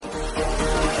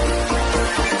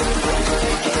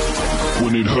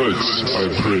When it hurts, I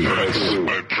pray.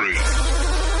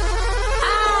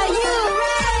 Are you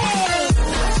ready?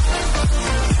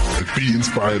 The Be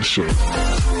Inspired Show. The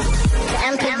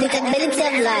unpredictability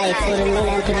of life will remain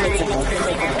unpredictable.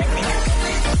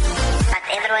 But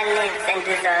everyone needs and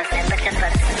deserves a better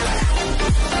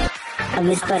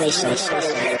version of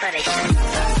inspiration.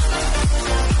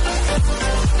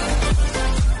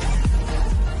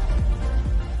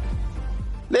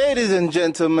 Ladies and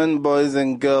gentlemen, boys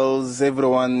and girls,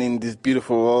 everyone in this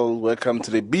beautiful world, welcome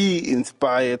to the Be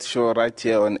Inspired Show right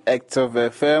here on Active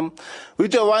FM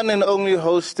with your one and only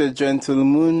host, the Gentle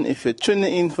Moon. If you're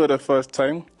tuning in for the first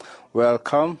time,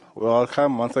 welcome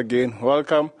once again,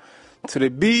 welcome to the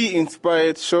Be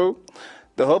Inspired Show.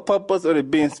 The whole purpose of the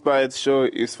Be Inspired Show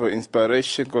is for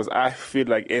inspiration, because I feel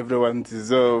like everyone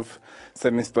deserves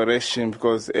some inspiration,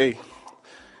 because, hey,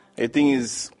 the thing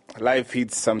is, life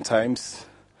hits sometimes.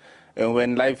 And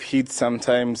when life hits,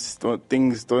 sometimes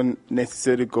things don't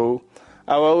necessarily go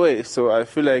our way. So I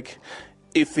feel like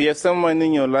if you have someone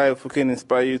in your life who can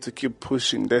inspire you to keep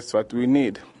pushing, that's what we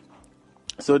need.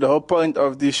 So the whole point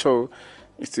of this show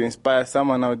is to inspire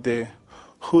someone out there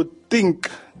who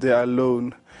think they are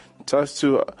alone, just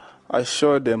to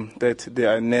assure them that they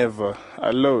are never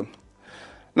alone.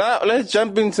 Now, let's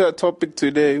jump into a topic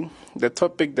today. The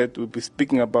topic that we'll be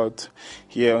speaking about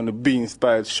here on the Be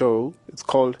Inspired Show, it's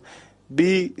called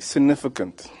Be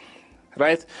Significant,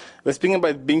 right? We're speaking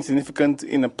about being significant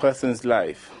in a person's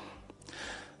life.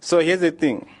 So here's the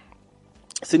thing.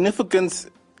 Significance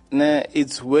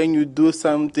it's when you do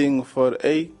something for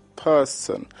a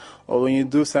person or when you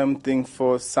do something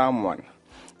for someone.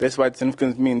 That's what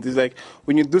significance means. It's like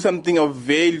when you do something of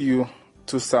value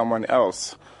to someone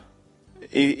else.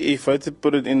 If I had to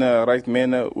put it in a right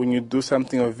manner, when you do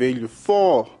something of value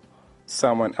for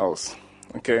someone else,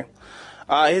 okay?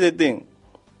 Here's the thing.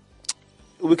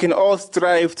 We can all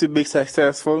strive to be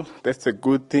successful. That's a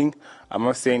good thing. I'm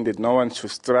not saying that no one should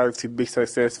strive to be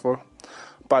successful.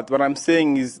 But what I'm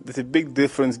saying is there's a big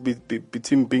difference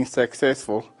between being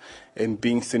successful and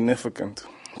being significant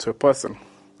to a person.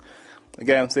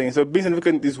 Again, I'm saying, so being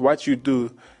significant is what you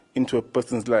do into a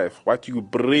person's life, what you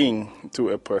bring to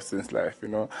a person's life, you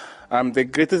know. The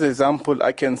greatest example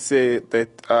I can say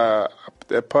that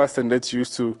a person that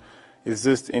used to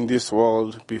exist in this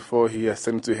world before he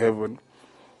ascended to heaven,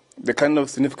 the kind of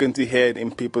significance he had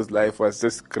in people's life was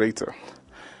just greater.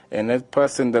 And that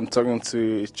person that I'm talking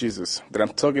to is Jesus. That I'm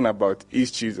talking about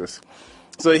is Jesus.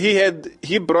 So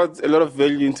he brought a lot of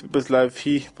value into people's life.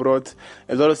 He brought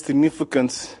a lot of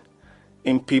significance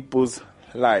in people's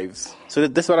lives. So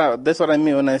that's what I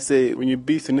mean when I say when you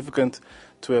be significant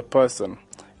to a person,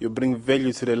 you bring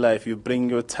value to their life, you bring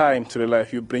your time to their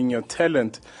life, you bring your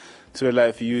talent to their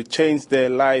life, you change their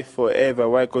life forever.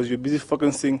 Why? Because you're busy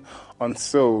focusing on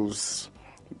souls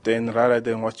rather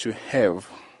than what you have.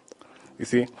 You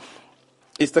see?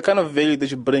 It's the kind of value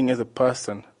that you bring as a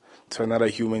person to another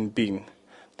human being.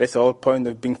 That's the whole point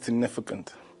of being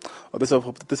significant. Or that's the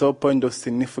whole point of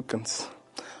significance.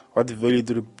 What value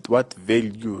do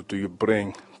you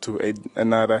bring to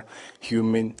another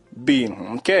human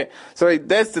being? Okay, so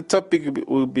that's the topic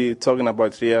we'll be talking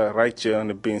about right here on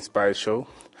the Be Inspired Show.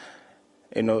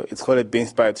 You know, it's called a Be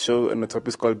Inspired Show, and the topic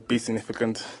is called Be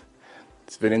Significant.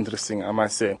 It's very interesting, I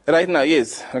must say. Right now,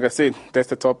 yes, like I said, that's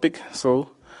the topic.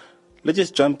 So let's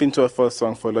just jump into our first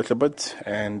song for a little bit,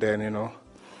 and then, you know,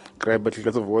 grab a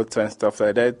glass of water and stuff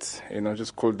like that. You know,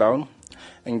 just cool down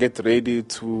and get ready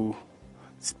to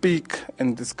speak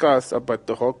and discuss about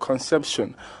the whole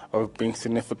conception of being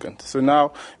significant. So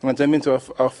now, I'm going to jump into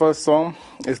our first song.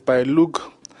 It's by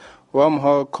Luke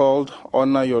Wormhole called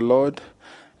Honor Your Lord.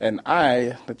 And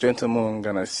I, the gentleman, am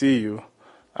going to see you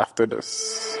after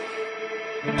this.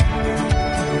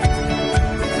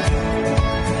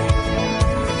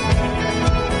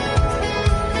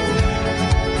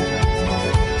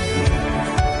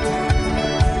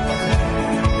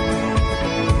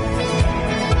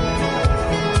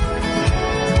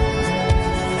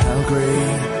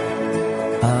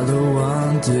 Are the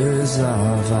wonders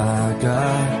of our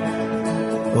God.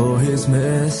 Oh, His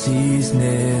mercies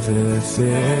never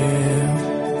fail.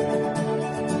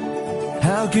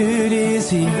 How good is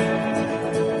He?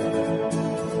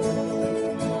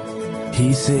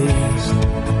 He saves.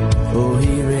 Oh,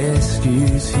 He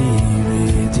rescues, He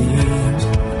redeems.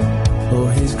 Oh,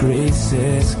 His grace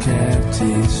sets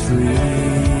captives free.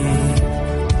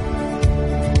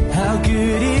 How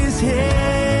good is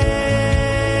He?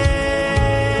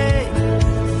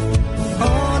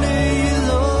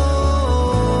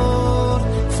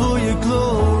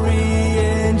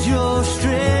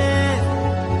 Strength,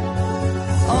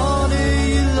 honor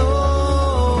you,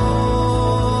 Lord.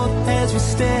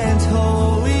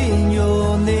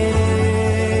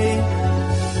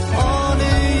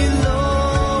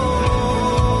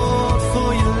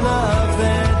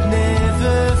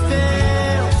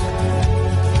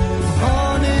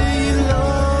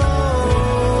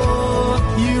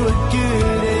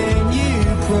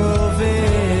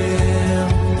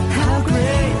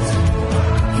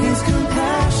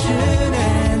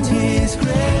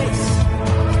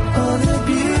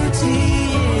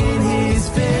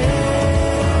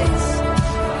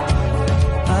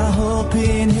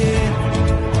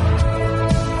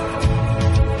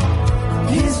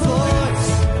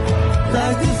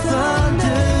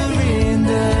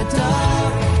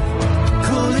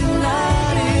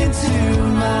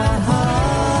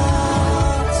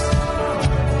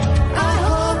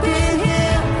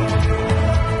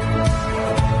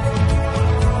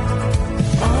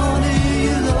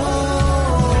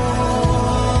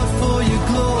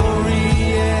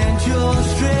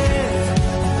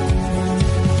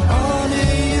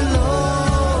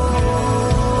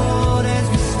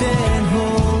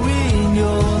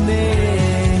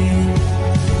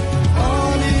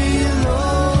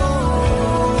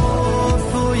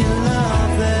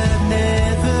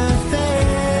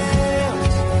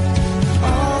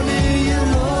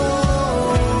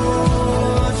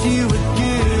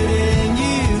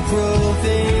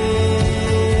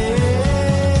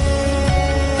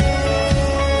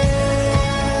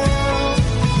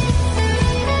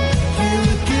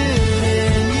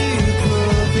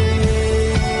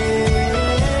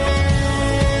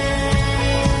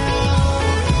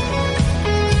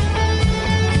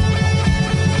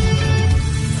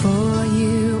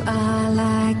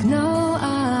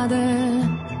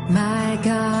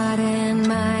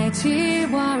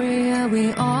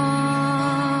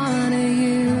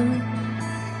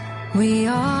 we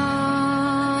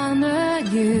honor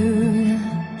you.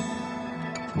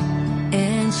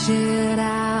 And should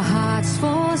our hearts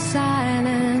fall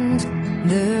silent,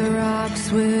 the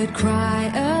rocks would cry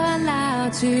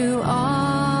aloud to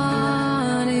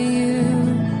honor you,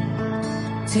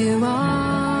 to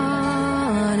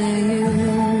honor you.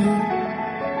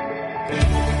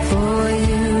 For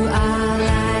you are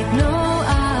like no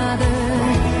other,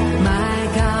 my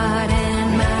God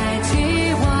and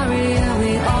mighty warrior.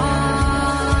 We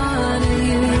honor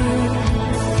you,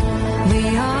 we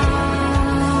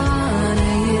honor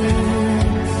you.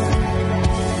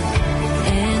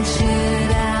 And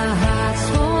should our hearts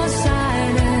fall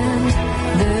silent,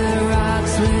 the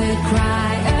rocks would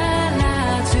cry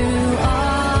aloud to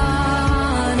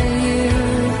honor you,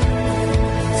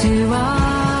 to honor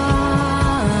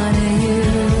you.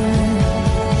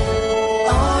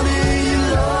 Honor you,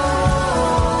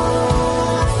 Lord,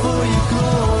 for your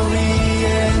glory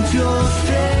and your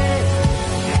strength.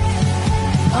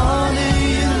 Honor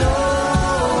you,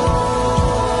 Lord,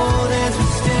 as we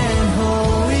stand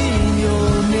holy in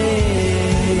your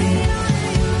name.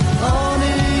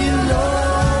 Honor you,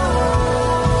 Lord,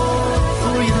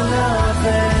 for your love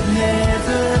that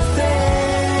never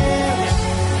fails.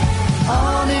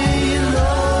 Honor you,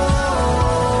 Lord,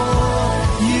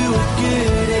 you are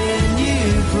good and you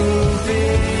prevail.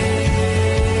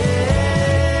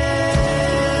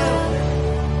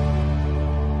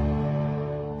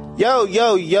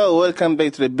 Yo, welcome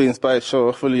back to the Be Inspired Show.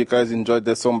 Hopefully you guys enjoyed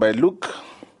the song by Luke.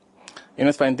 You know,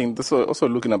 it's fine thing, this is also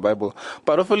Luke in the Bible.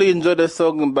 But hopefully you enjoyed the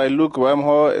song by Luke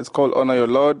Wamho. It's called Honor Your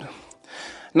Lord.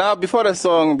 Now, before the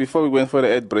song, before we went for the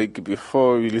ad break,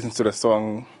 before we listened to the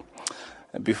song,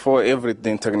 before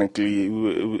everything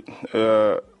technically,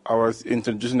 I was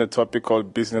introducing a topic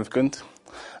called Be Significant.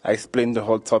 I explained the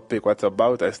whole topic, what it's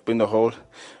about. I explained the whole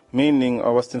meaning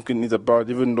of what significant is about,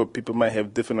 even though people might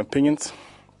have different opinions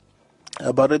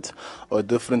about it or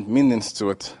different meanings to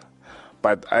it.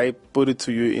 But I put it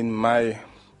to you in my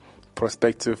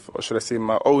perspective, or should I say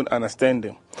my own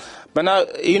understanding. But now,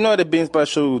 you know, the Be Inspired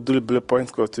Show will do the bullet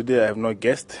points, because today I have no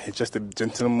guest. It's just a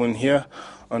gentleman here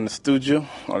on the studio,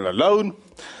 all alone,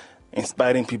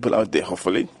 inspiring people out there,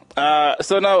 hopefully.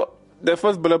 So now, the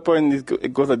first bullet point,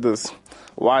 it goes like this.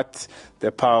 What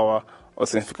the power of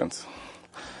significance?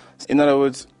 In other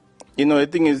words, you know, the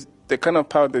thing is, the kind of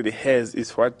power that it has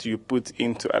is what you put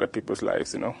into other people's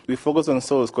lives, you know. We focus on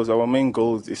souls because our main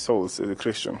goal is souls as a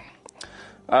Christian.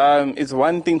 It's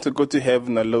one thing to go to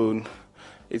heaven alone.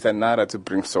 It's another to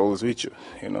bring souls with you,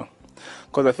 you know.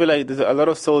 Because I feel like there's a lot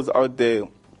of souls out there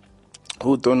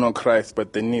who don't know Christ,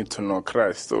 but they need to know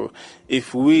Christ. So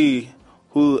if we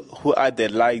who are the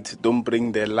light don't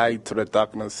bring the light to the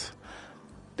darkness,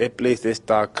 the place that's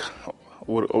dark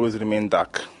will always remain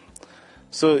dark.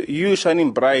 So you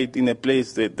shining bright in a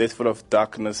place that's full of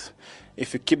darkness,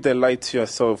 if you keep the light to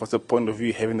yourself, what's the point of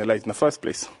you having the light in the first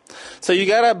place? So you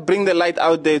gotta bring the light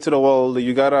out there to the world.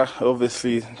 You gotta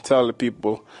obviously tell the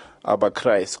people about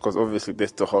Christ, because obviously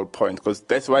that's the whole point, because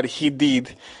that's what he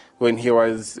did when he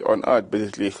was on earth.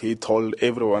 Basically, he told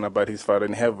everyone about his Father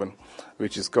in heaven,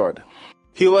 which is God.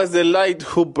 He was the light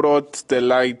who brought the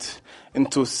light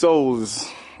into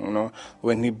souls, you know,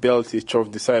 when he built his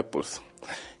 12 disciples.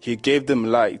 He gave them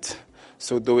light,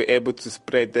 so they were able to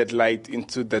spread that light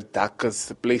into the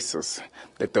darkest places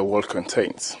that the world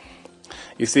contains.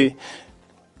 You see,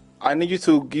 I need you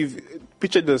to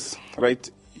picture this, right?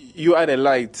 You are the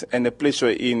light, and the place you're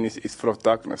in is full of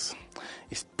darkness.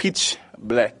 It's pitch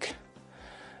black.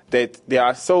 That there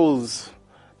are souls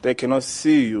that cannot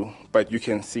see you, but you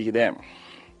can see them.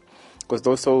 Because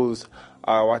those souls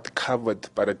are what covered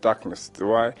by the darkness.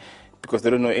 Why? Because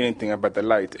they don't know anything about the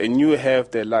light. And you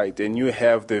have the light, and you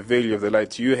have the value of the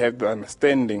light. You have the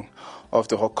understanding of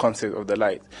the whole concept of the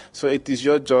light. So it is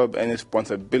your job and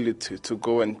responsibility to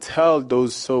go and tell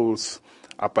those souls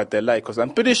about the light. Because I'm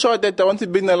pretty sure that they want to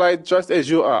be in the light just as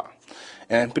you are.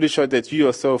 And I'm pretty sure that you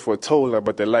yourself were told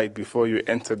about the light before you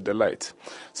entered the light.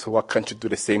 So why can't you do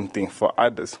the same thing for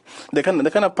others? The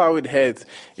kind of power it has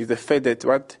is the fact that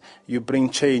what you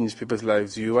bring change people's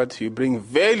lives. You bring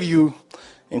value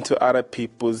into other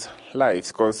people's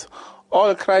lives. Because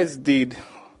all Christ did,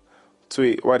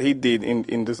 to what he did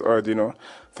in this earth, you know,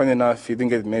 funny enough, he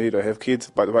didn't get married or have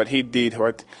kids, but what he did,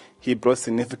 he brought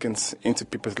significance into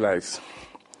people's lives.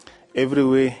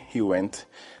 Everywhere he went,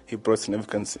 he brought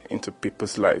significance into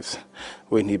people's lives.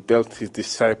 When he built his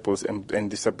disciples, and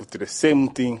disciples did the same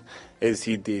thing as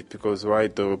he did, because why?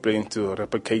 They were trying to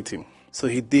replicate him. So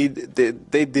they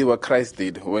did what Christ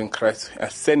did when Christ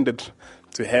ascended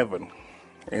to heaven,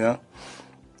 you know.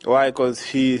 Why? Because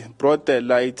he brought the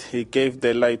light, he gave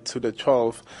the light to the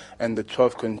 12, and the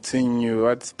 12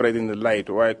 continue spreading the light.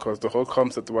 Why? Because the whole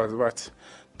concept was what?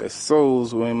 The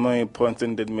souls were more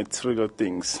important than material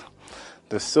things.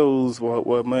 The souls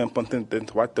were more important than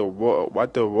what the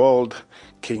world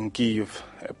can give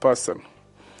a person.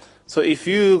 So if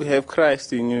you have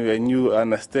Christ in you and you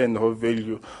understand the whole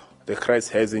value that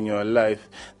Christ has in your life,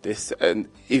 and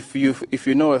if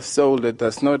you know a soul that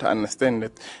does not understand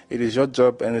it, it is your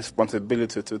job and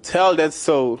responsibility to tell that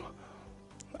soul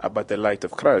about the light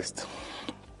of Christ.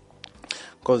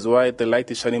 Because why? The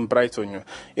light is shining bright on you.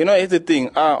 You know, here's the thing.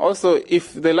 Also,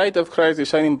 if the light of Christ is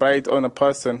shining bright on a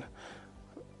person,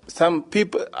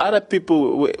 other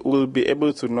people will be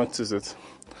able to notice it.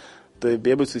 They'll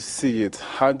be able to see it.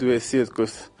 How do I see it?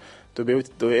 Because they'll be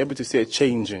able to see a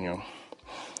change in you.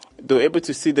 They're able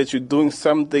to see that you're doing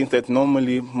some things that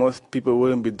normally most people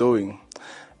wouldn't be doing.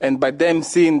 And by them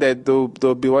seeing that,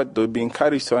 they'll be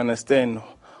encouraged to understand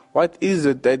what is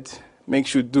it that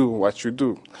makes you do what you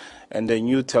do. And then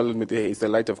you tell them that, hey, it's the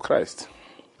light of Christ.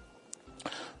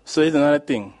 So here's another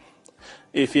thing.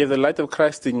 If you have the light of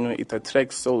Christ in you, it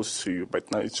attracts souls to you.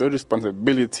 But now it's your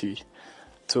responsibility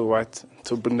to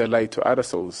bring the light to other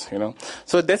souls, you know.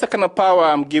 So that's the kind of power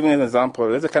I'm giving an example.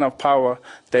 That's the kind of power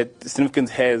that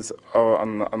significance has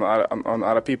on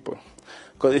other people.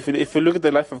 Because if you look at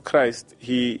the life of Christ,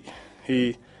 he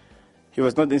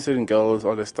was not interested in girls,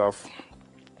 all that stuff.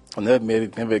 Never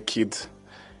married, never a kid.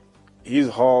 His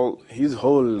whole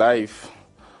life,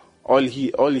 all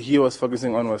he was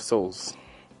focusing on was souls.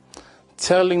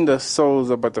 Telling the souls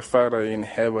about the Father in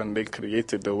heaven, they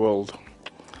created the world.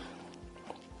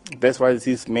 That's why it's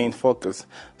his main focus.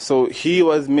 So he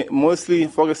was mostly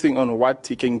focusing on what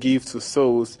he can give to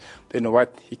souls than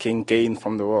what he can gain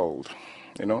from the world.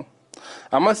 You know,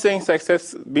 I'm not saying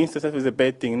being successful is a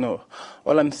bad thing. No,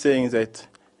 all I'm saying is that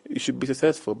you should be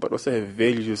successful, but also have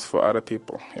values for other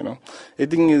people. You know, the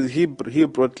thing is, he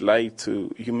brought light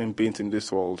to human beings in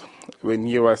this world when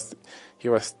he was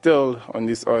still on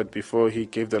this earth before he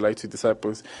gave the light to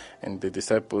disciples, and the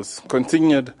disciples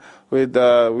continued with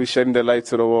sharing the light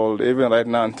to the world. Even right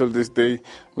now, until this day,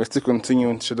 we're still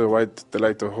continuing to share the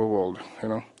light to the whole world, you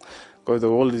know, because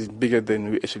the world is bigger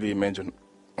than we actually imagine.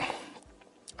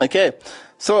 Okay,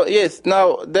 so yes,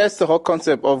 now that's the whole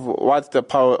concept of what's the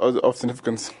power of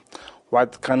significance,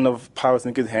 what kind of power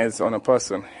significance has on a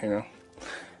person, you know.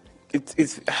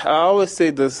 I always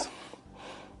say this.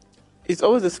 It's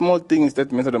always the small things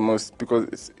that matter the most,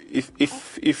 because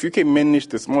if you can manage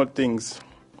the small things,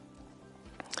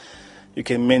 you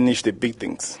can manage the big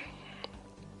things.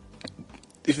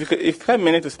 If you can't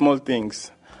manage the small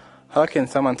things, how can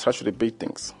someone trust the big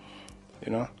things?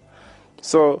 You know.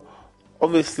 So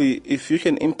obviously, if you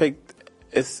can impact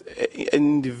as an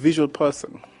individual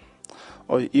person,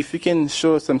 or if you can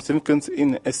show some significance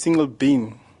in a single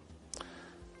being,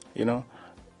 you know,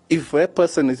 if that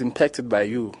person is impacted by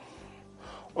you,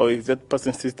 or if that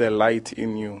person sees the light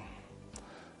in you,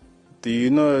 do you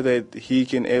know that he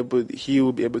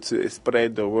will be able to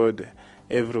spread the word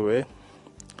everywhere?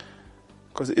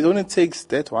 Because it only takes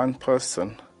that one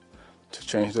person to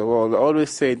change the world. I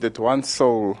always say that one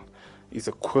soul is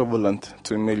equivalent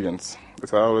to millions.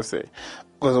 That's what I always say.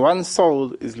 Because one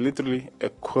soul is literally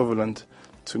equivalent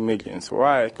to millions.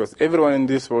 Why? Because everyone in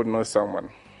this world knows someone.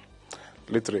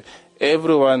 Literally.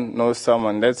 Everyone knows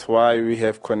someone. That's why we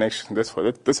have connections. That's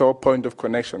the whole point of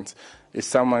connections. It's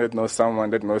someone that knows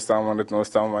someone that knows someone that knows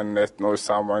someone that knows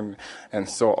someone, and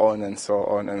so on and so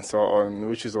on and so on,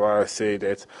 which is why I say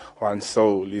that one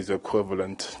soul is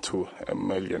equivalent to a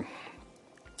million.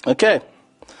 Okay.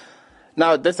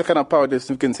 Now, that's the kind of power that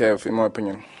significance have, in my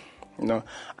opinion. You know,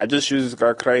 I just use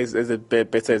Christ as a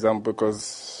better example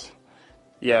because,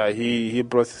 yeah, he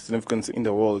brought significance in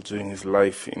the world during his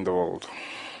life in the world.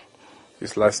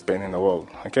 His lifespan in the world,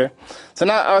 okay? So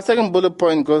now our second bullet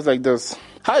point goes like this.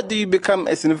 How do you become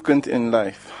a significant in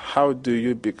life? How do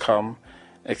you become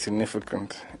a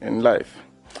significant in life?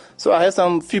 So I have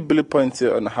some few bullet points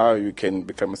here on how you can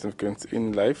become a significant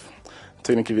in life,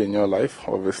 technically in your life,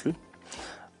 obviously.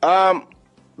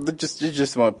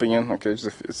 Just my opinion, okay?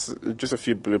 Just a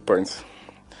few bullet points.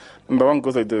 Number one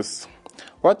goes like this.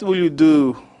 What will you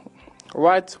do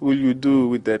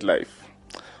with that life?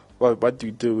 What do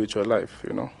you do with your life,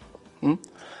 you know?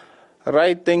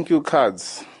 Write thank you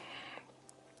cards.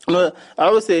 I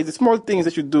always say the small things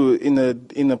that you do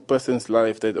in a person's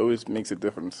life that always makes a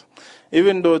difference.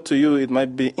 Even though to you it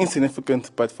might be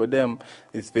insignificant, but for them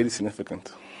it's very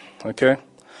significant. Okay?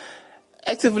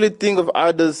 Actively think of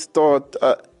others'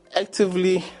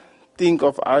 actively think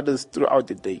of others throughout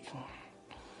the day.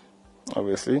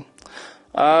 Obviously.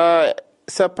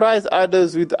 surprise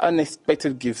others with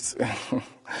unexpected gifts.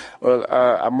 Well,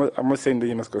 I'm not saying that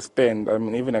you must go spend. I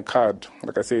mean, even a card,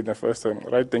 like I said the first time,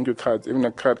 right? Thank you cards. Even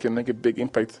a card can make a big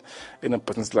impact in a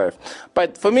person's life.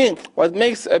 But for me, what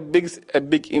makes a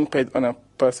big impact on a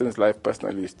person's life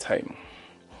personally is time.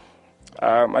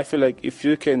 I feel like if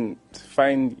you can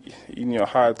find in your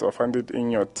heart or find it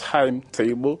in your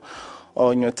timetable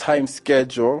or in your time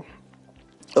schedule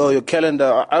or your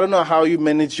calendar, I don't know how you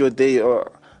manage your day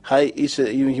or how each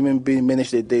human being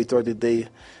manage their day, throughout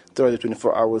the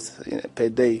 24 hours per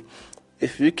day.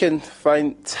 If you can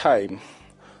find time,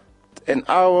 an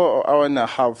hour or hour and a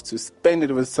half to spend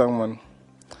it with someone,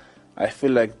 I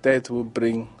feel like that will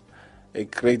bring a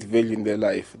great value in their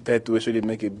life. That will actually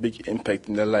make a big impact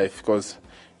in their life because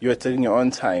you are taking your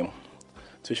own time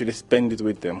to actually spend it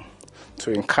with them,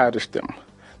 to encourage them,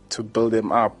 to build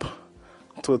them up,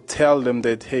 to tell them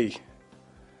that, hey,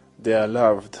 they are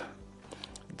loved,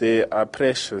 they are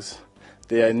precious,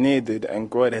 they are needed, and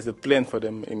God has a plan for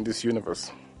them in this universe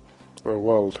or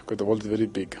world, because the world is very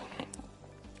big.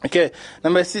 Okay,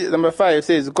 number 5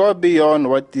 says, go beyond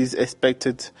what is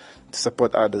expected to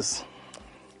support others.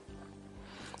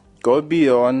 Go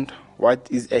beyond what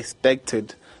is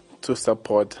expected to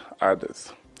support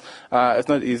others. It's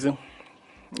not easy,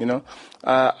 you know.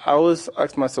 I always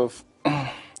ask myself,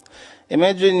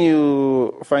 imagine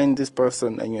you find this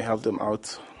person and you help them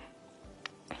out.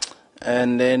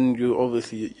 And then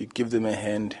you give them a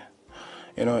hand,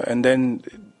 you know, and then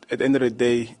at the end of the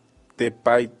day, they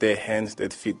bite their hands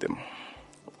that feed them.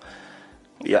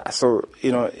 Yeah, so,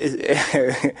 you know,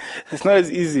 it's not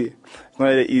as easy. It's not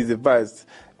that easy, but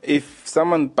if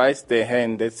someone bites their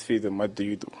hand that feeds them, what do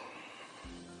you do?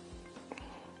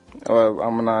 Well,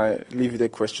 I'm going to leave you the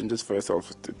question just for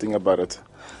yourself to think about it.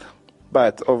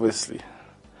 But obviously,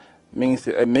 making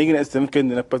it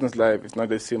significant in a person's life is not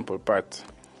that simple, but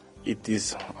it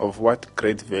is of what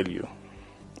great value.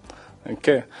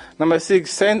 Okay. Number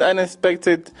 6, send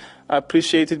unexpected,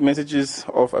 appreciated messages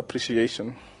of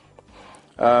appreciation.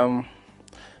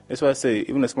 That's why I say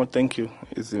even a small thank you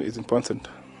is important.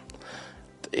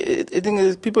 I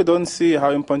think people don't see how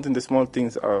important the small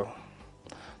things are.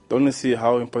 They only see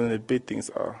how important the big things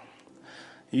are.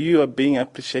 You are being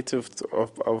appreciative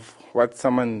of what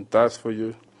someone does for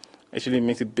you actually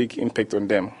makes a big impact on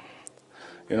them.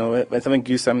 You know, when someone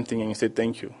gives something and you say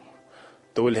thank you,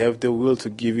 they will have the will to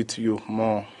give it to you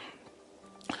more.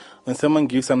 When someone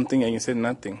gives something and you say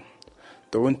nothing,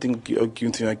 they won't think of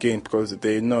giving to you again because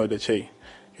they know that, hey,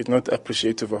 you're not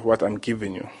appreciative of what I'm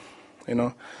giving you. You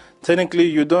know, technically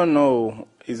you don't know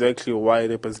exactly why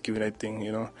the person's giving that thing.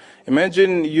 You know,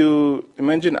 imagine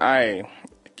I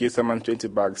give someone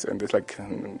 $20 and it's like,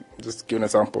 just give an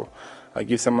example. I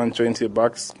give someone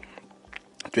 $20,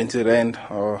 20 rand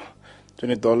or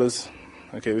 $20,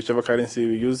 okay, whichever currency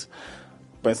we use.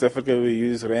 But in South Africa we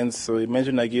use rands. So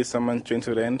imagine I give someone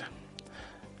 20 rand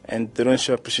and they don't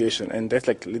show appreciation, and that's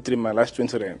like literally my last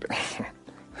 20 rand.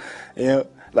 You know,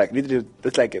 like literally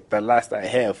that's like the last I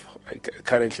have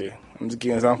currently. I'm just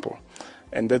giving an example.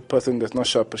 And that person does not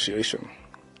show appreciation.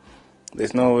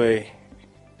 There's no way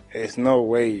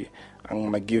I'm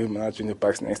gonna give him another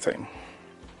 $20 next time.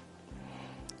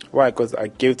 Why? Because I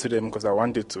gave to them because I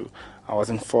wanted to. I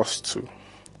wasn't forced to.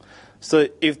 So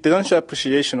if they don't show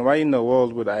appreciation, why in the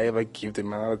world would I ever give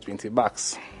them another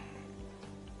 $20?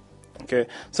 Okay,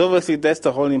 so obviously that's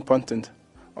the whole important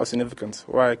or significance.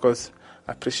 Why? Because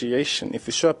appreciation. If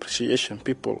you show appreciation,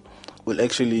 people will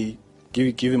actually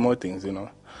give you more things. You know.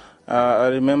 I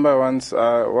remember once.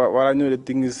 What I knew the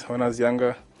thing is when I was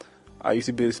younger, I used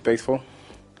to be respectful,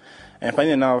 and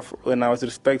funny enough, when I was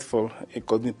respectful, it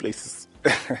got me places.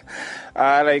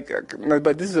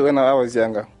 But this is when I was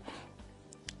younger.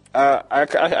 I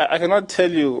cannot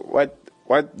tell you what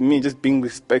me just being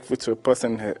respectful to a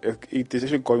person, it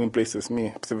actually got me places,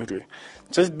 me specifically.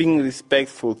 Just being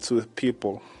respectful to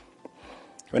people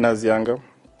when I was younger.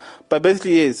 But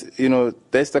basically, yes, you know,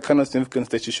 that's the kind of significance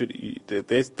that you should,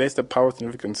 that's the power of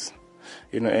significance,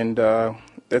 you know, and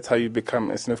that's how you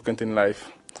become significant in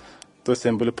life. Those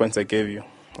same bullet points I gave you.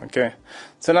 Okay.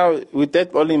 So now, with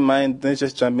that all in mind, let's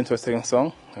just jump into a second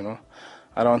song, you know.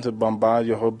 I don't want to bombard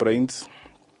your whole brains.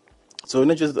 So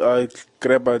let's just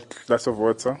grab a glass of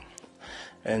water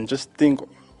and just think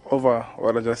over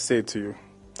what I just said to you.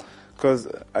 Because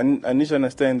I need to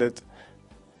understand that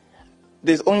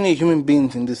there's only human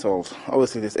beings in this world.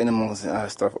 Obviously, there's animals and other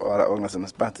stuff, or other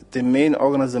organisms, but the main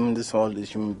organism in this world is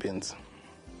human beings.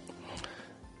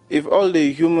 If all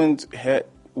the humans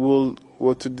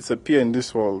were to disappear in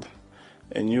this world,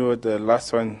 and you were the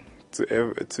last one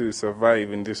to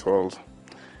survive in this world,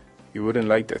 you wouldn't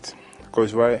like that.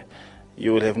 Because why?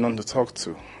 you will have none to talk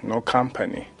to, no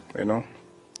company, you know.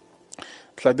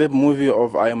 It's like that movie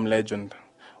of I Am Legend,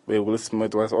 where Will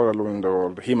Smith was all alone in the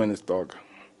world, him and his dog.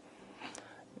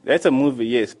 That's a movie,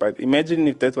 yes, but imagine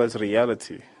if that was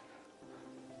reality.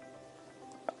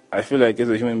 I feel like as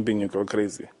a human being, you go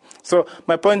crazy. So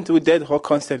my point with that whole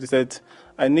concept is that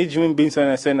I need human beings to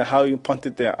understand how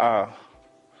important they are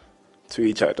to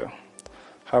each other,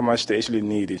 how much they actually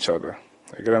need each other.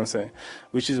 You get what I'm saying?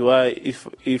 Which is why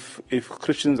if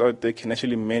Christians out there can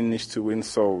actually manage to win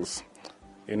souls,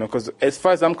 you know, because as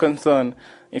far as I'm concerned,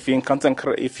 if you encounter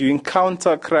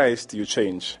Christ, you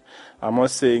change. I'm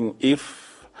not saying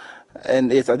if,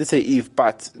 and it's, I did say if,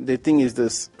 but the thing is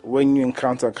this: when you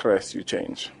encounter Christ, you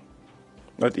change.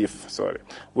 Not if, sorry.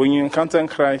 When you encounter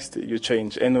Christ, you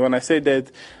change. And when I say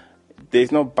that,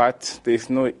 there's no but, there's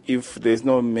no if, there's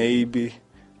no maybe.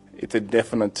 It's a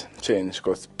definite change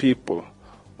because people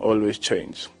always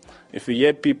change. If you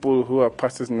hear people who are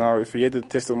pastors now, if you hear the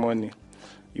testimony,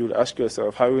 you will ask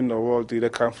yourself, how in the world did they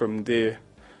come from there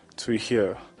to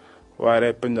here? What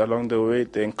happened along the way?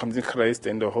 Then comes in Christ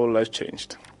and the whole life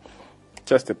changed.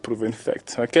 Just a proven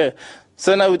fact. Okay.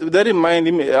 So now with that in mind,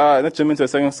 let's jump into a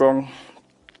second song.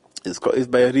 It's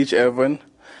by Rich Evan.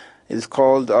 It's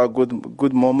called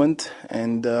Good Moment.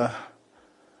 And I'm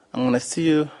going to see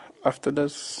you after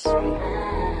this.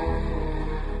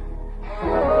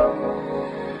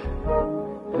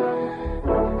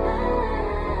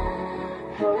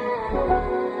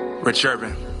 Rich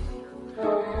Urban.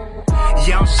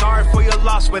 Yeah, I'm sorry for your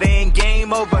loss, but it ain't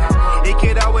game over. It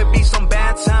could always be some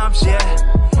bad times, yeah.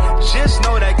 Just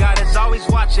know that God is always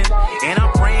watching, and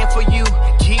I'm praying for you.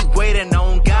 Keep waiting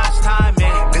on God's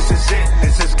timing. This is it,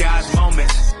 this is God's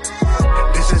moment.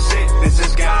 This is it, this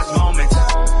is God's moment.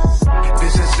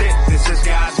 This is it, this is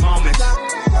God's moment.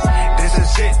 This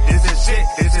is it, this is it,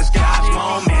 this is God's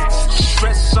moment.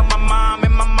 Stress on my mind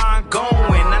and my mind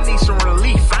going. I need some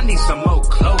relief, I need some more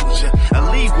closure.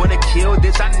 A leave wouldn't kill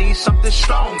this, I need something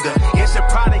stronger. Yes, it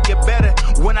probably get better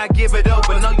when I give it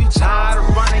over. No, you tired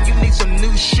of running, you need some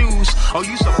new shoes. Oh,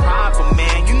 you so prideful,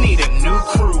 man, you need a new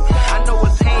crew. I know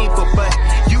it's painful, but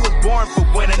you was born for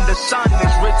winning. The sun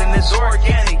is risen, it's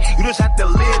organic. You just have to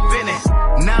live in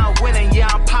it. Now I'm winning, yeah,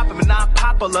 I'm popping, but not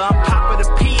popular. I'm popping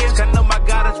the P's. I know my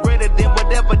God is greater than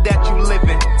whatever that you live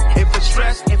in. If it's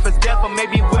stress, if it's death, or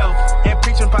maybe wealth, and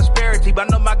preaching prosperity,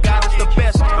 but I know my God is the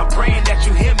best. I'm praying that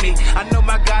you hear me. I know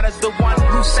my God is the one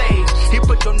who saves. He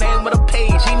put your name on a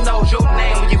page, he knows your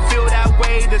name. When you feel that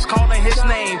way, that's calling his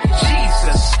name.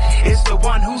 Jesus is the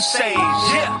one who saves,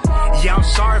 yeah. Yeah, I'm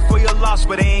sorry for your loss,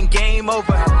 but it ain't game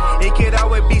over. It could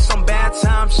always be some bad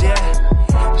times, yeah.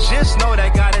 Just know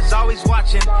that God is always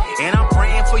watching, and I'm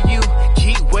praying for you.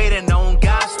 Keep waiting on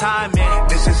God's timing.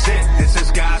 This is it, this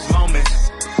is God's moment.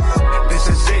 This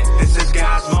is it, this is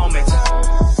God's moment.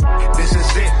 This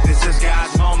is it, this is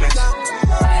God's moment.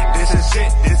 This is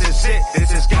it, this is it,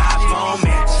 this is God's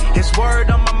moment. His word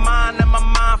on my mind and my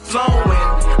mind flowing.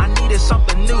 I needed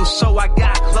something new, so I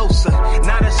got closer.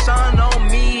 Now the sun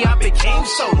on me, I became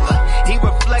solar. He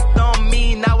reflect on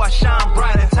me, now I shine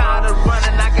bright. And tired of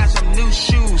running, I got some new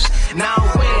shoes. Now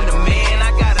I'm winning, man,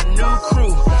 I got a new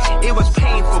crew. It was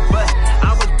painful, but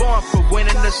I was born for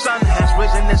winning. The sun has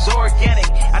risen, it's organic.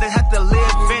 I didn't have to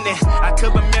live in it. I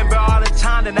could remember all the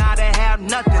time that I didn't have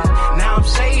nothing. Now I'm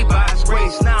saved by his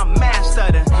grace, now I'm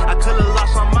mastered. I could have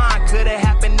lost my mind, could have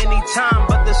happened any time,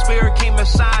 but the spirit came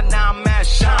inside, now I'm mad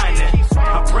shining.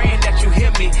 I'm praying that you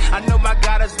hear me. I know my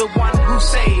God is the one who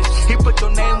saves. He put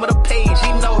your name on a page,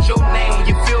 he knows your name.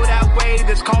 You feel that way,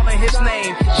 that's calling his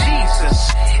name. Jesus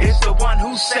is the one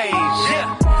who saves,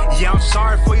 yeah. Yeah, I'm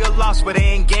sorry for your loss, but it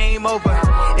ain't game over.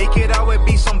 It could always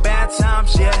be some bad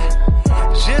times, yeah.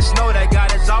 Just know that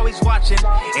God is always watching,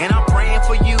 and I'm praying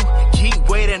for you. Keep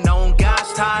waiting on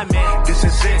God's timing. This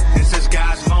is it, this is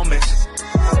God's moment.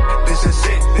 This is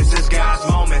it, this is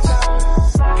God's moment.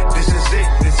 This is it,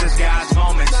 this is God's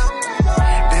moment.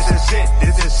 This is it,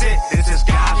 this is it, this is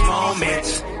God's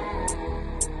moment.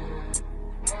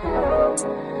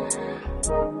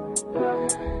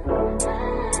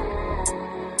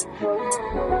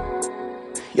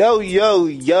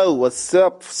 Yo, what's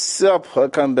up?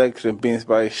 Welcome back to the Be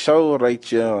Inspired Show right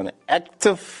here on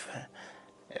Active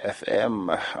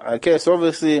FM. Okay, so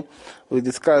obviously we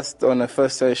discussed on the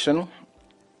first session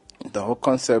the whole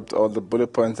concept or the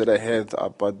bullet points that I had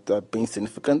about being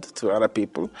significant to other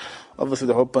people. Obviously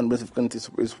the whole point of being significant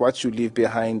is what you leave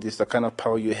behind, is the kind of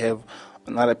power you have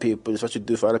on other people, it's what you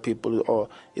do for other people, or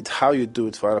it's how you do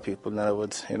it for other people. In other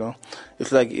words, you know,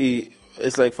 it's like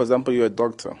for example, you're a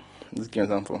doctor. Let's give an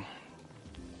example.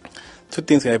 Two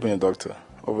things can happen in a doctor.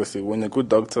 Obviously, when you're a good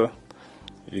doctor,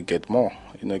 you get more.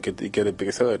 You get a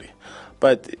bigger salary.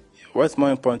 But what's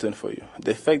more important for you?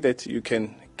 The fact that you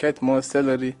can get more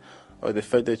salary, or the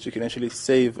fact that you can actually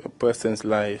save a person's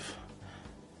life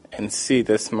and see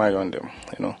the smile on them,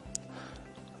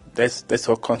 That's the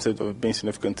whole concept of being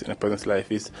significant in a person's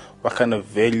life, is what kind of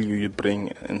value you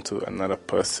bring into another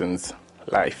person's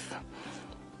life.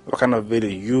 What kind of value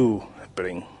you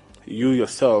bring, you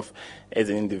yourself as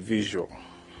an individual.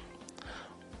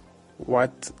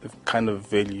 What kind of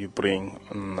value you bring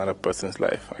in another person's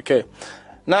life. Okay.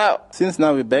 Now, since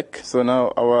now we're back, so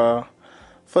now our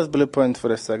first bullet point for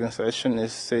the second session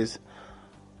says,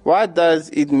 what does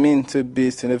it mean to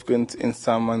be significant in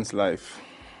someone's life?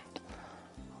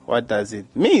 What does it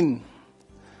mean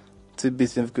to be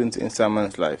significant in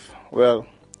someone's life? Well,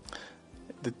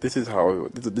 this is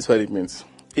what it means.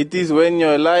 It is when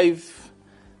your life,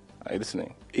 are you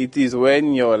listening? It is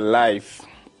when your life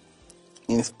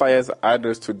inspires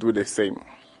others to do the same.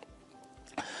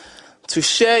 To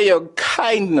share your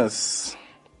kindness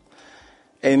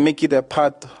and make it a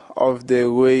part of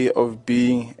their way of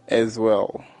being as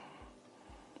well.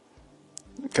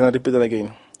 Can I repeat that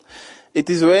again? It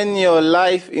is when your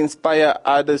life inspires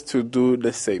others to do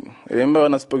the same. Remember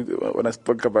when I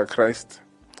spoke about Christ?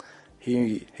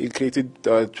 He created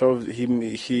 12.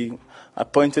 He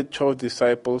appointed 12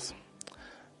 disciples,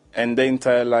 and their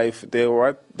entire life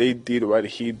they did what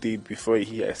he did before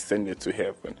he ascended to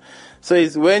heaven. So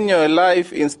it's when your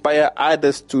life inspires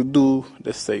others to do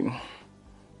the same.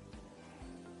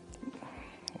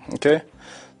 Okay,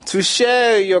 to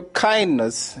share your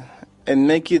kindness and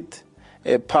make it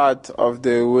a part of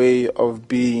the way of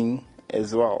being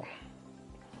as well.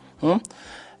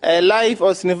 A life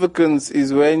of significance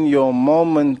is when your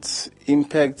moment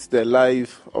impacts the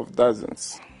life of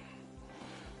dozens.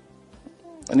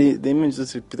 And let me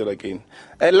just repeat it again.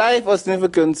 A life of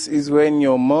significance is when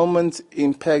your moment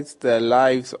impacts the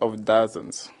lives of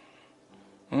dozens.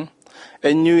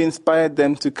 And you inspire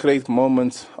them to create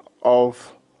moments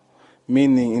of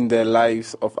meaning in the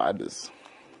lives of others.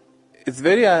 It's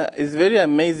very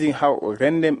amazing how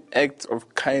random acts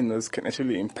of kindness can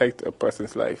actually impact a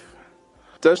person's life.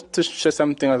 Just to share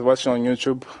something I was watching on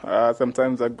YouTube,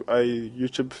 sometimes I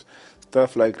YouTube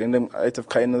stuff like random acts of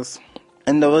kindness,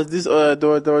 and there was this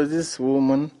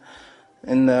woman,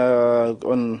 and I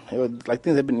think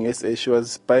it happened in USA. She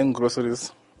was buying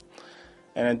groceries,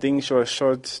 and I think she was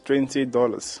short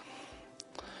 $20.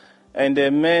 And the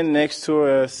man next to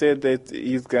her said that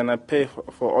he's gonna pay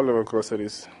for all of her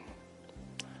groceries.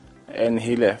 And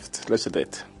he left. Let's say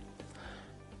that.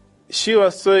 She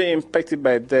was so impacted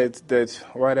by that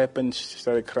what happened, she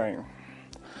started crying.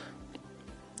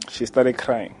 She started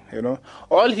crying,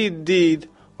 All he did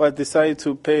was decide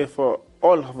to pay for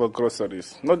all of her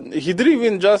groceries. He didn't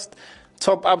even just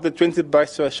top up the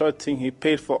 $20 to a short thing. He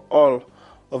paid for all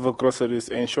of her groceries,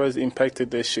 and she was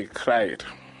impacted that she cried.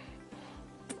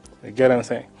 You get what I'm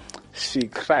saying? She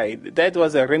cried. That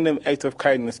was a random act of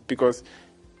kindness because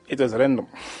it was random.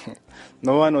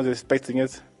 No one was expecting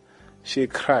it. She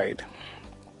cried.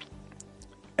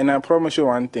 And I promise you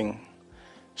one thing.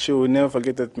 She will never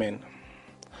forget that man.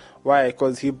 Why?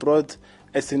 Because he brought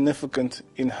a significance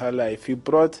in her life. He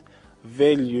brought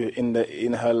value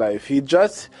in her life. He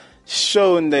just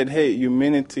shown that, hey,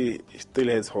 humanity still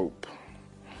has hope.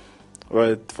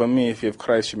 Well, for me, if you have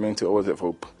Christ, humanity always have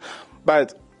hope.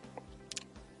 But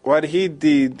what he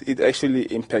did, it actually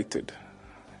impacted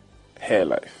her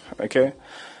life, okay?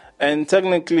 And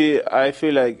technically, I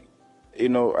feel like,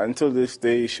 until this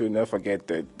day, she will never forget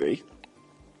that day.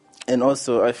 And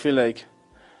also, I feel like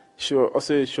she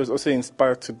was also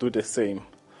inspired to do the same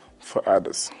for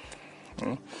others.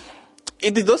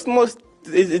 It is those small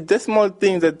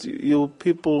things that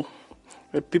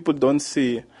people don't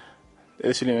see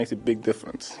actually makes a big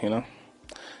difference,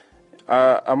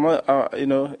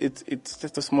 It's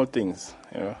just the small things,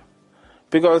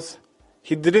 because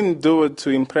he didn't do it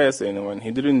to impress anyone.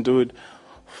 He didn't do it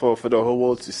for the whole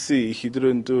world to see. He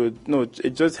didn't do it. No,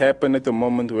 it just happened at the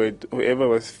moment where whoever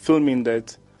was filming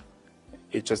that,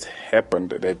 it just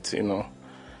happened that,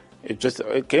 it just,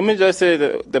 can we just say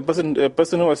that the person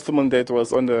who was filming that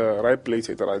was on the right place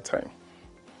at the right time.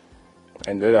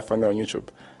 And then I found it on YouTube.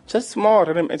 Just small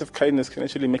random acts of kindness can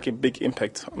actually make a big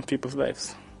impact on people's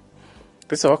lives.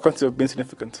 That's the whole concept of being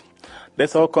significant.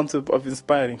 That's the whole concept of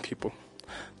inspiring people.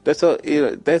 That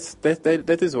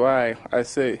is why I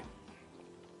say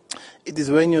it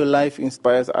is when your life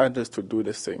inspires others to do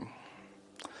the same.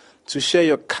 To share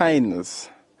your kindness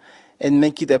and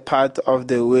make it a part of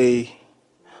the way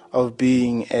of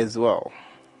being as well.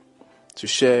 To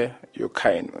share your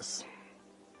kindness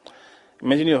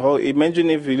Imagine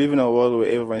if we live in a world where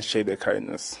everyone shared their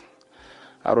kindness.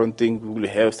 I don't think we will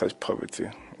have such poverty.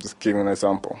 Just giving an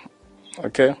example.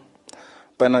 Okay?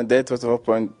 But now that was the whole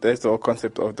point. That's the whole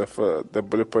concept of the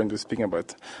bullet point we're speaking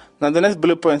about. Now the next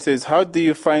bullet point says, how do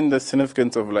you find the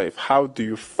significance of life? How do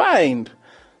you find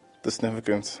the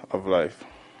significance of life?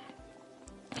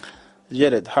 You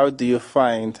get it? How do you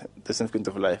find the significance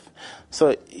of life?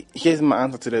 So here's my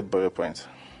answer to that bullet point.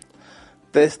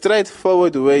 The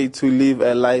straightforward way to live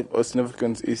a life of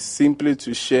significance is simply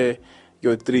to share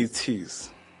your 3 T's.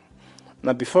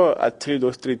 Now before I tell you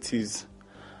those 3 T's,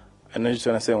 I need you to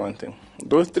understand one thing.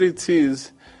 Those 3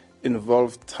 T's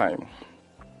involve time.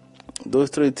 Those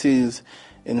 3 T's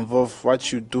involve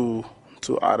what you do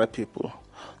to other people.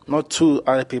 Not to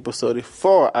other people, sorry,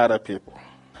 for other people.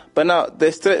 But now,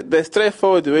 the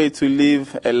straightforward way to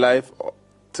live a life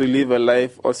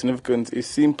of significance is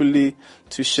simply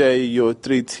to share your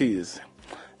 3 T's.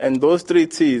 And those 3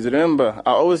 T's, remember,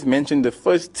 I always mention the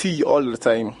first T all the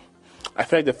time. I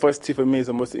feel like the first T for me is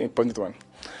the most important one.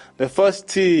 The first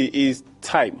T is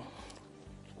time.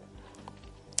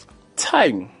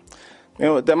 Time. You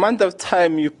know, the amount of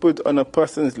time you put on a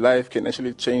person's life can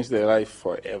actually change their life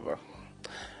forever.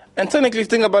 And technically,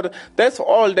 think about it, that's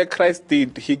all that Christ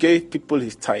did. He gave people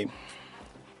his time.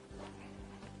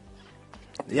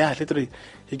 Yeah, literally,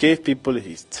 he gave people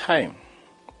his time.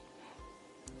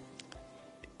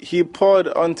 He poured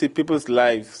onto people's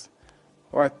lives,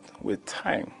 what? With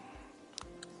time.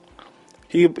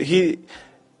 Okay,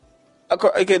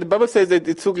 the Bible says that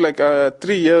it took like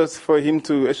 3 years for him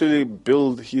to actually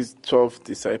build his 12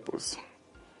 disciples.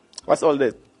 What's all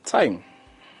that? Time.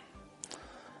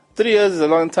 3 years is a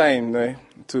long time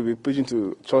to be preaching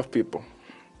to 12 people.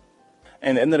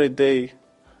 And at the end of the day,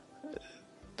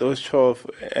 those 12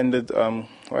 ended,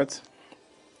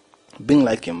 being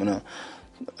like him, you know.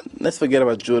 Let's forget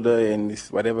about Judah and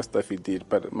this whatever stuff he did.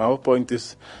 But my whole point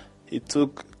is, it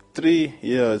took 3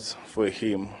 years for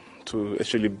him to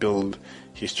actually build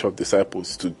his 12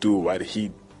 disciples to do what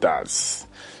he does.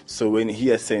 So when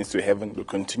he ascends to heaven, we'll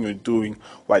continue doing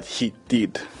what he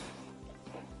did.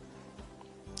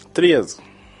 3 years.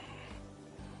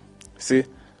 See?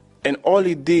 And all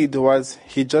he did was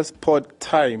he just poured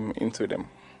time into them.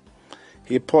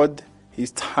 He poured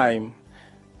his time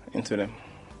into them.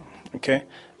 Okay?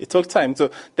 It took time.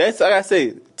 So that's like I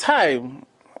say, time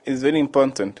is very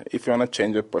important if you want to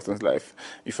change a person's life,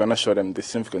 if you want to show them the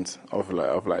significance of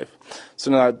life. So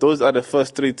now those are the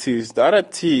first 3 T's. The other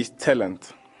T is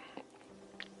talent.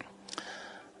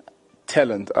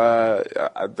 Talent. There are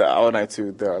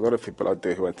a lot of people out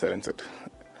there who are talented.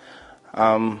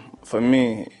 For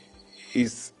me,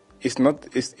 it's not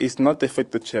the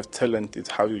fact that you have talent, it's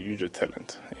how you use your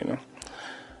talent, you know.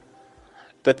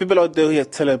 There are people out there who have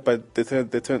talent, but their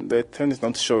talent is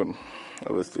not shown,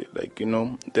 obviously. Like, you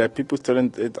know, there are people's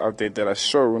talent out there that are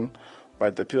shown,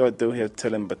 but the people out there who have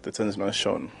talent, but the talent is not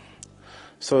shown.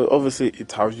 So obviously,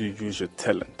 it's how you use your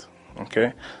talent.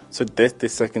 Okay, so that's the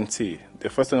second T. The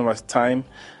first one was time.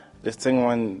 The second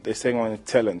one is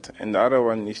talent, and the other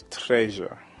one is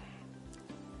treasure.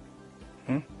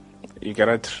 You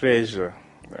gotta treasure.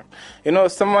 You know,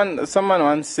 someone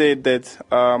once said that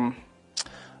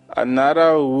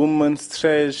another woman's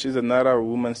trash is another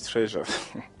woman's treasure.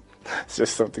 It's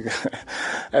just something.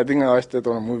 I think I watched it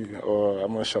on a movie, or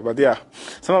I'm not sure, but yeah,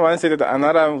 someone once said that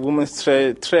another woman's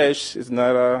trash is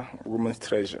another woman's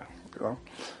treasure. You know?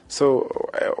 So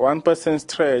one person's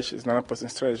trash is another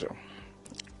person's treasure.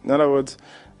 In other words,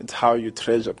 it's how you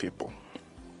treasure people.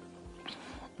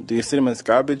 Do you see them as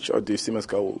garbage or do you see them as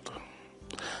gold?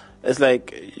 It's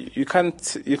like you can't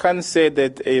say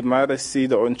that a mother see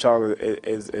their own child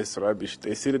as rubbish.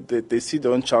 They see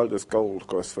their own child as gold,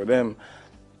 because for them,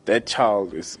 that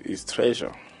child is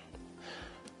treasure.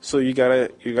 So you gotta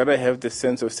have the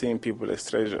sense of seeing people as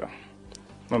treasure,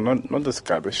 not as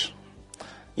garbage.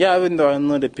 Yeah, even though I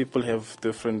know that people have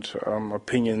different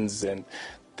opinions and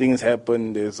things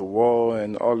happen, there's war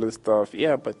and all this stuff.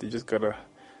 Yeah, but you just gotta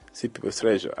see people as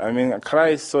treasure. I mean,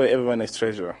 Christ saw everyone as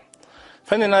treasure.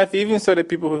 Funny enough, he even saw the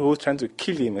people who were trying to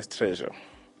kill him as treasure.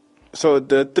 So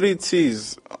the 3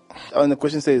 T's, and the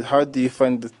question says, how do you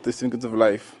find the significance of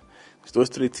life? It's those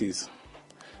 3 T's: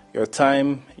 your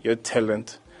time, your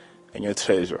talent, and your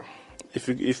treasure. If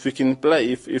you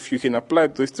can apply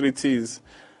those 3 T's,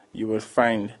 you will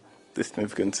find the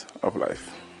significance of life.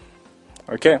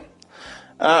 Okay?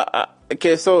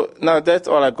 Okay, so now that's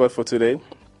all I got for today.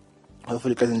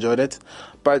 Hopefully you guys enjoyed it.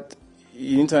 But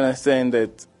you need to understand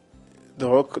that the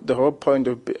whole point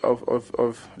of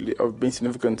being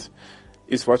significant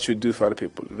is what you do for other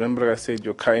people. Remember, like I said,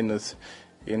 your kindness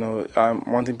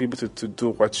wanting people to do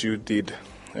what you did,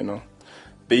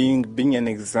 being an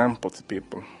example to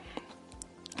people.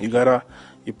 You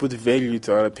put value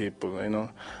to other people, I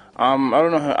don't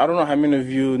know how many of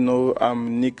you know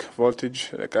Nick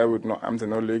Voltage, the guy with no arms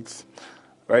and no legs.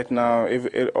 Right now,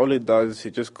 all he does,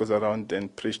 he just goes around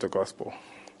and preach the gospel.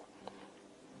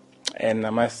 And I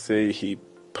must say, he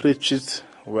preaches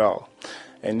well.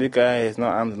 And the guy has no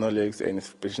arms, no legs, and he's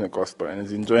preaching the gospel, and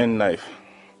he's enjoying life.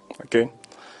 Okay?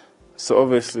 So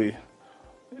obviously,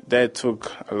 that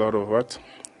took a lot of what?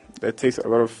 That takes a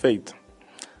lot of faith.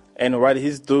 And what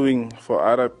he's doing for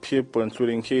other people,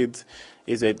 including kids,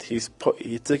 is that he's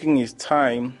taking his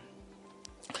time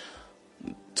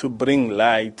to bring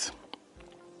light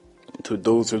to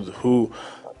those who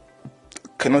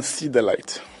cannot see the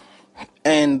light.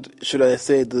 And should I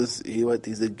say this,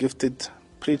 he's a gifted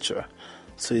preacher.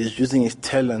 So he's using his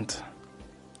talent.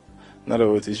 In other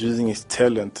words, he's using his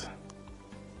talent.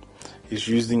 He's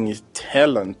using his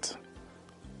talent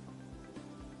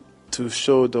to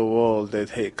show the world that,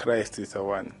 hey, Christ is the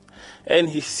one. And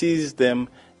he sees them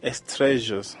as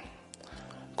treasures.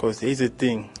 Because here's the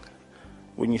thing.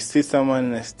 When you see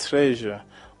someone as treasure,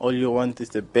 all you want is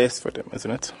the best for them,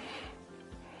 isn't it?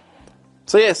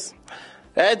 So yes,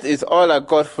 that is all I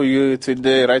got for you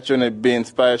today, right here on the Be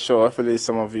Inspired Show. Hopefully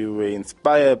some of you were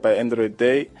inspired by the end of the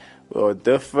day. We were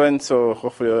different, so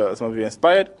hopefully some of you are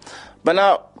inspired. But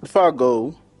now, before I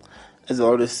go, as I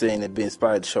always say in the Be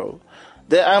Inspired Show,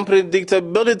 the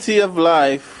unpredictability of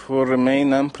life will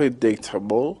remain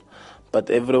unpredictable, but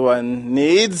everyone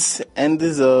needs and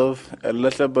deserves a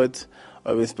little bit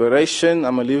of inspiration.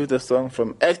 I'm going to leave the song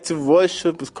from Active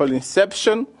Worship. It's called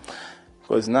Inception,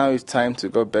 because now it's time to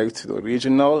go back to the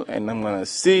original, and I'm going to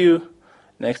see you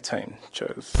next time.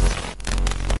 Cheers.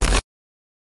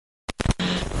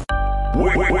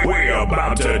 We're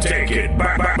about to take it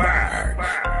back.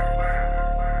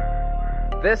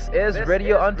 This is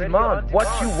Radio On Demand. What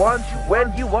you want,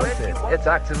 when you want it. It's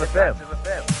Active FM.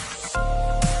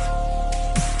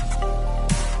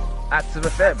 Active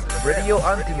FM, Radio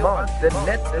On Demand, the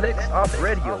Netflix of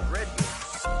radio.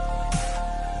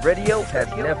 Radio has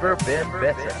never been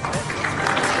better.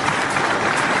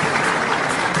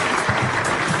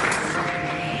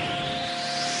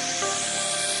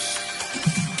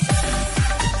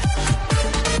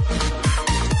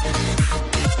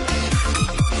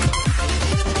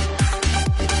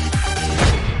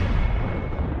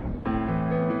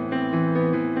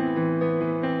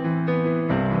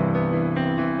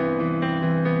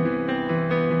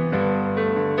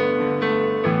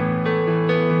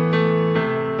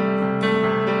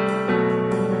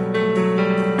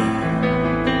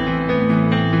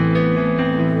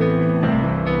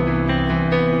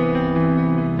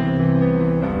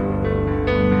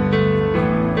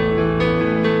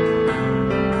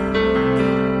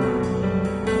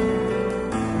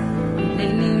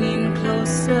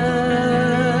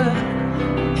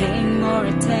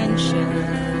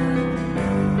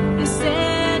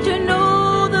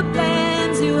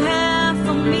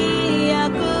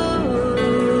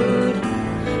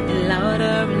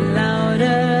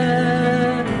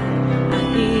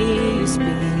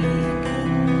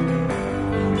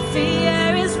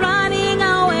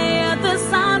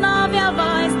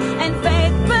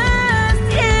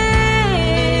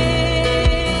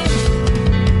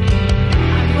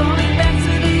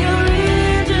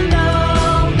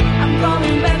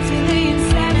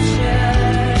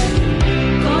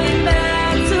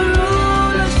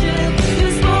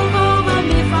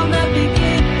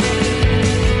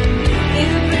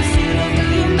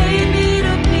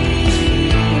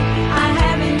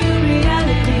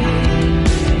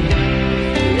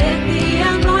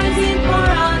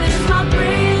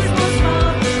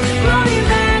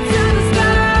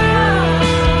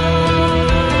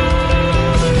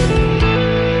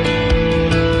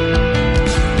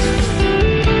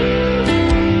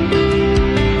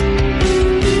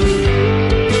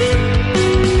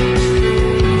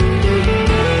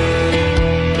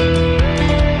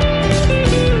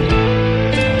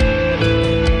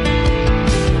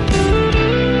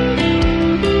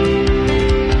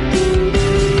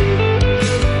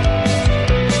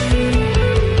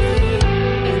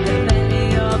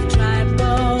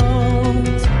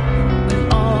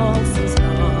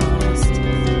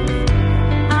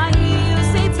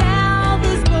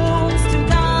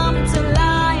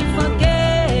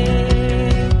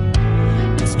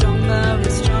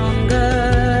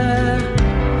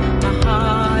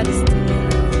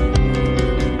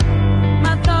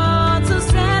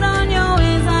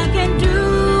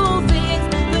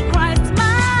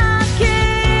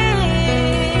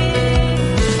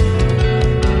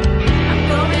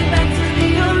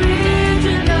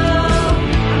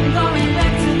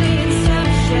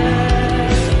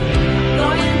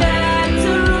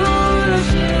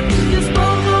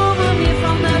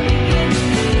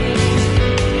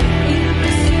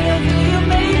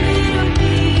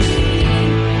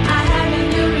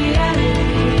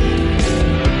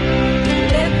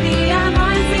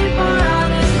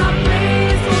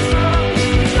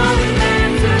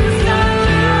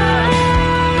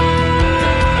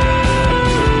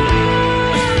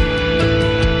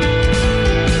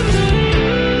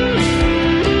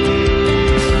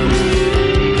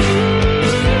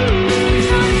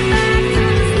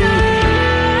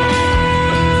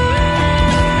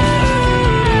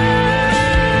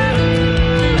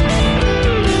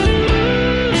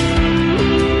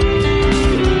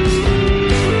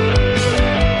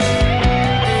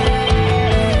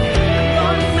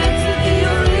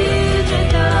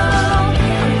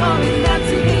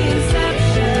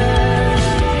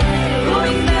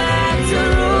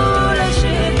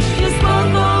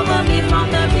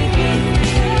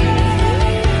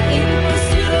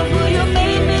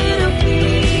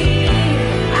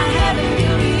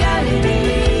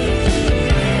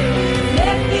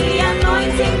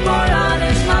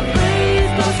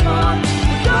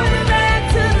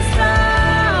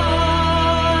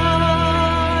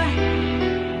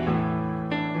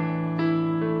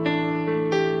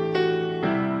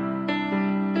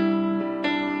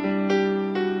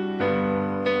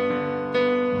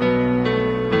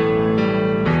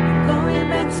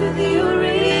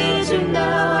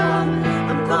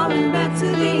 going back to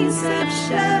the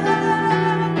inception,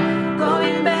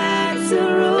 going back to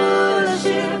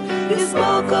rulership. You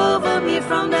spoke over me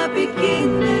from the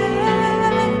beginning,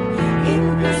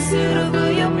 in pursuit of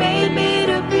who you made me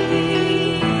to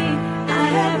be. I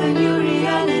have a new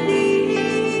reality.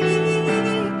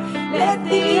 Let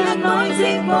the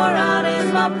anointing pour out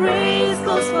as my praise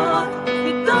goes forth.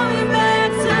 We're going back